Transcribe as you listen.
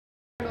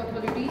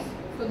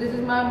this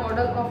is my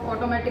model of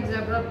automatic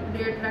zebra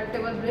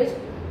retractable bridge.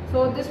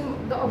 So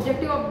the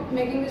objective of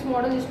making this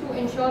model is to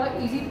ensure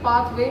an easy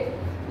pathway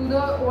to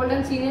the old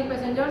and senior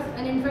passengers,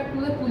 and in fact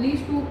to the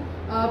police to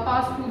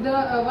pass through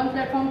the one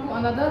platform to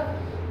another.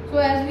 So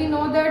as we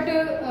know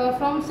that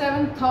from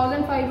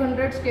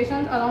 7,500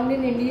 stations around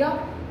in India,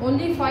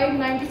 only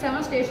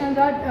 597 stations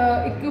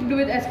are equipped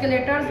with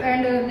escalators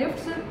and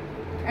lifts,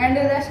 and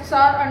the rest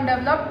are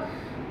undeveloped.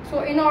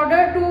 So in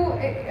order to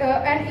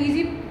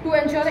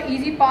ensure an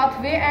easy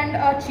pathway and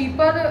a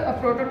cheaper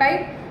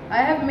prototype, I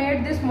have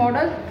made this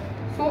model.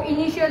 So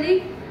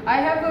initially I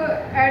have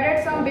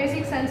added some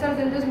basic sensors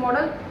in this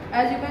model.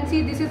 As you can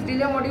see, this is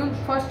relay module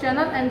first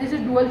channel and this is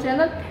dual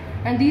channel,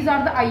 and these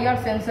are the IR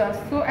sensors.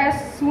 So as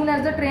soon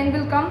as the train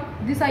will come,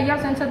 this IR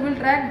sensor will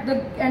track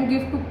and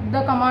give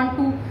the command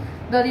to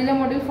the relay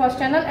module first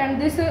channel,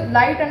 and this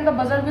light and the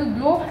buzzer will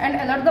blow and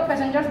alert the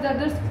passengers that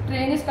this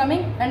train is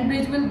coming, and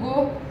bridge will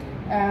go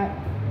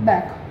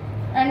back.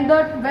 And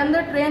when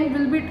the train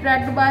will be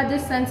tracked by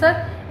this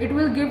sensor, it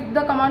will give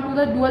the command to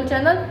the dual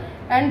channel,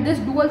 and this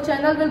dual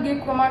channel will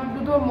give command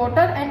to the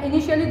motor, and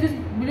initially this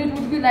bridge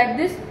would be like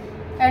this,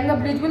 and the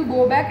bridge will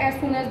go back as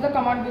soon as the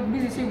command will be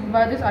received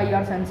by this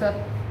IR sensor.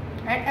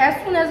 And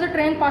as soon as the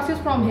train passes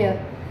from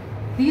here,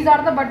 these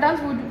are the buttons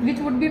which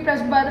would be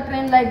pressed by the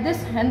train like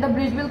this, and the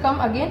bridge will come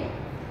again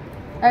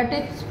at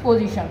its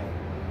position.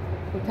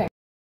 So thank you.